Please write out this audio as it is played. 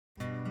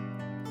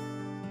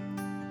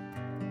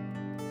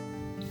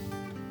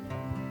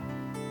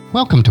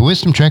Welcome to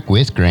Wisdom Trek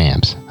with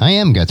Gramps. I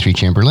am Guthrie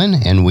Chamberlain,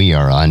 and we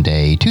are on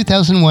day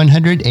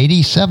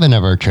 2187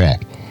 of our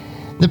trek.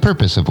 The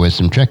purpose of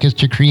Wisdom Trek is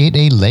to create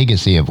a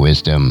legacy of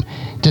wisdom,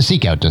 to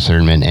seek out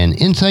discernment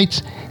and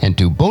insights, and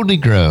to boldly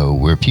grow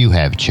where few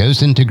have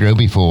chosen to grow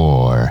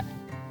before.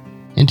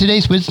 In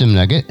today's Wisdom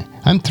Nugget,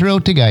 I'm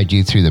thrilled to guide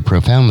you through the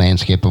profound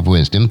landscape of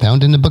wisdom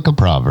found in the book of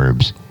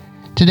Proverbs.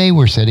 Today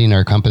we're setting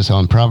our compass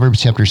on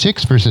Proverbs chapter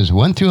 6, verses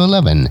 1 through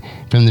 11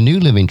 from the New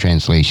Living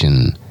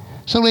Translation.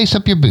 So lace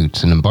up your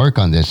boots and embark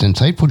on this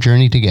insightful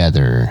journey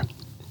together.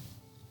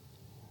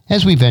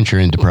 As we venture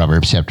into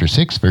Proverbs chapter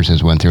 6,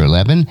 verses 1 through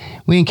 11,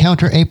 we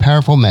encounter a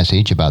powerful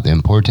message about the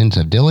importance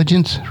of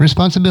diligence,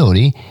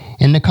 responsibility,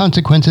 and the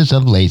consequences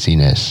of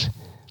laziness.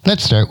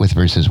 Let's start with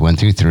verses 1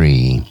 through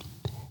 3.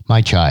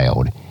 My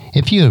child,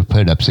 if you have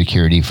put up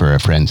security for a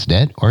friend's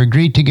debt or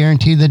agreed to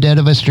guarantee the debt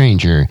of a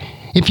stranger,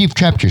 if you've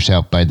trapped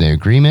yourself by the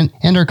agreement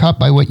and are caught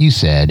by what you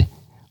said,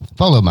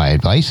 follow my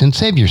advice and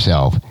save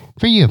yourself,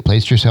 for you have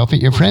placed yourself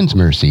at your friend's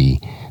mercy.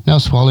 Now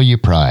swallow your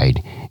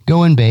pride.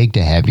 Go and beg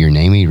to have your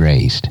name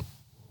erased.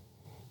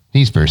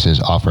 These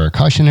verses offer a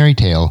cautionary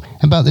tale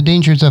about the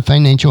dangers of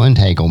financial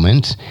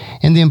entanglements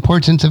and the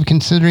importance of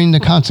considering the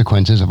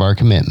consequences of our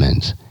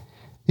commitments.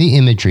 The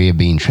imagery of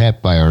being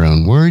trapped by our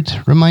own words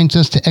reminds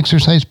us to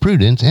exercise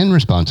prudence and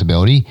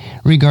responsibility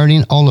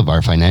regarding all of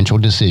our financial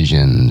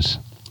decisions.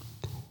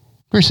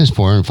 Verses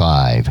 4 and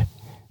 5.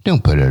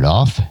 Don't put it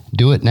off.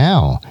 Do it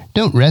now.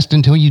 Don't rest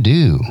until you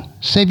do.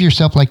 Save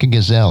yourself like a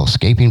gazelle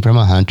escaping from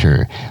a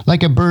hunter,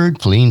 like a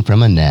bird fleeing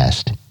from a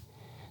nest.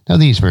 Now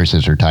these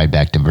verses are tied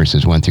back to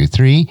verses 1 through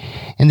 3,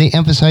 and they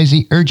emphasize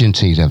the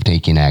urgency of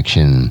taking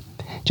action.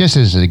 Just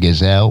as a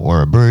gazelle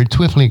or a bird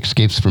swiftly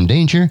escapes from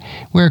danger,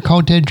 we are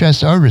called to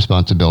address our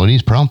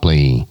responsibilities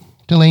promptly.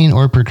 Delaying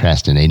or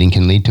procrastinating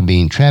can lead to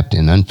being trapped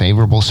in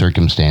unfavorable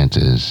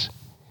circumstances.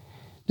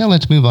 Now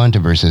let's move on to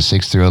verses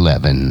 6 through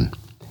 11.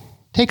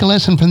 Take a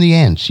lesson from the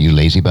ants, you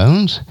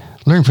lazybones.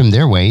 Learn from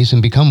their ways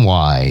and become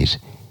wise.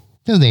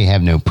 Though they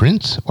have no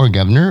prince or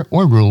governor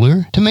or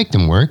ruler to make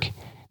them work,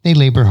 they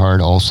labor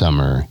hard all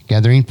summer,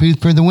 gathering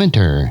food for the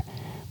winter.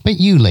 But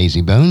you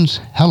lazybones,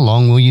 how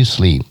long will you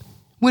sleep?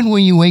 When will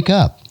you wake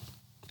up?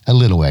 A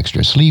little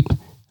extra sleep,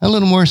 a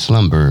little more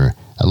slumber,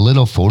 a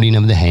little folding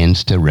of the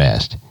hands to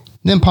rest.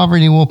 Then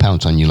poverty will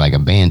pounce on you like a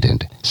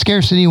bandit.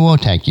 Scarcity will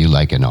attack you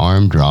like an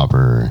armed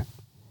robber.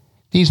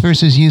 These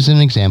verses use an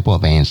example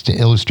of ants to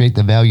illustrate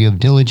the value of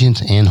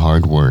diligence and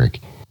hard work.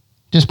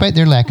 Despite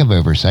their lack of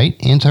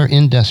oversight, ants are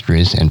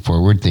industrious and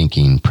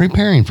forward-thinking,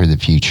 preparing for the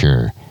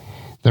future.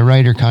 The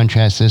writer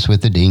contrasts this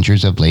with the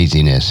dangers of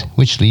laziness,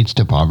 which leads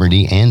to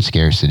poverty and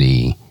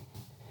scarcity.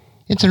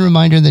 It's a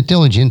reminder that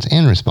diligence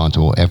and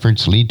responsible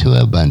efforts lead to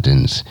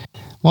abundance,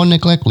 while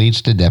neglect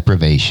leads to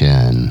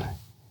deprivation.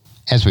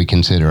 As we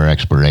consider our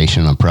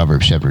exploration on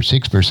Proverbs chapter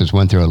 6, verses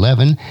 1 through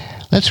 11,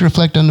 let's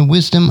reflect on the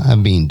wisdom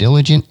of being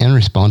diligent and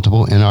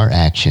responsible in our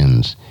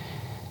actions.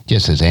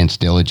 Just as ants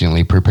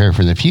diligently prepare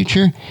for the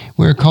future,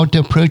 we are called to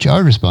approach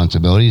our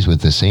responsibilities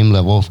with the same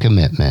level of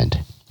commitment.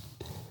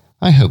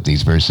 I hope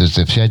these verses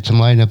have shed some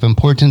light on the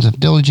importance of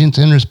diligence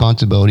and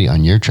responsibility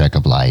on your trek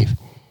of life.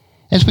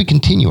 As we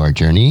continue our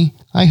journey,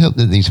 I hope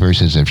that these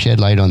verses have shed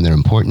light on the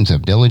importance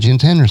of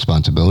diligence and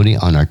responsibility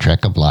on our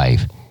trek of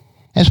life.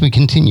 As we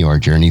continue our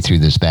journey through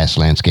this vast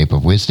landscape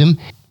of wisdom,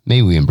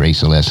 may we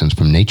embrace the lessons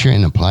from nature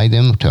and apply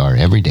them to our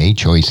everyday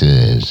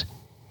choices.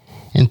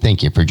 And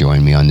thank you for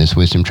joining me on this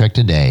Wisdom Trek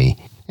today.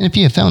 And if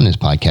you have found this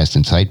podcast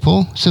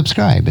insightful,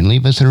 subscribe and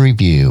leave us a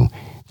review.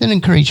 Then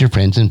encourage your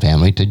friends and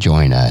family to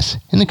join us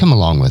and to come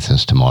along with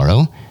us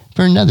tomorrow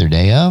for another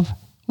day of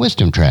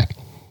Wisdom Trek,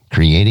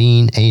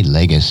 creating a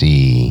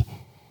legacy.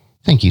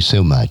 Thank you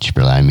so much for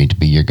allowing me to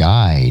be your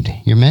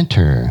guide, your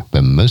mentor,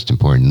 but most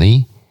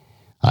importantly,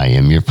 I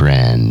am your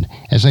friend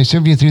as I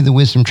serve you through the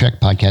Wisdom Trek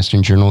podcast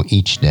and journal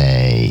each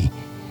day.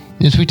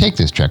 And as we take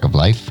this trek of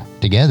life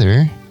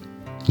together,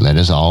 let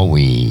us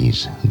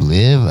always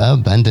live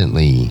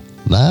abundantly,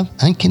 love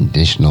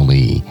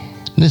unconditionally,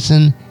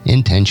 listen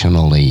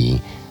intentionally,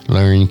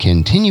 learn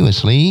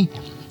continuously,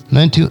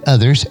 lend to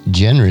others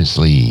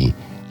generously,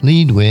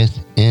 lead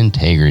with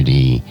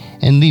integrity,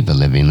 and leave a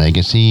living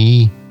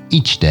legacy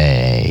each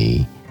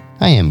day.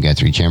 I am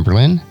Guthrie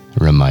Chamberlain,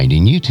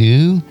 reminding you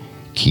to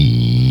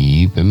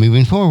keep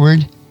moving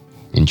forward,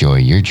 enjoy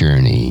your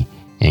journey,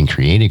 and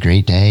create a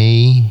great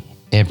day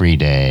every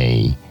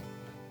day.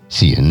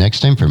 See you next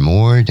time for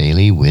more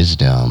daily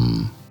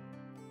wisdom.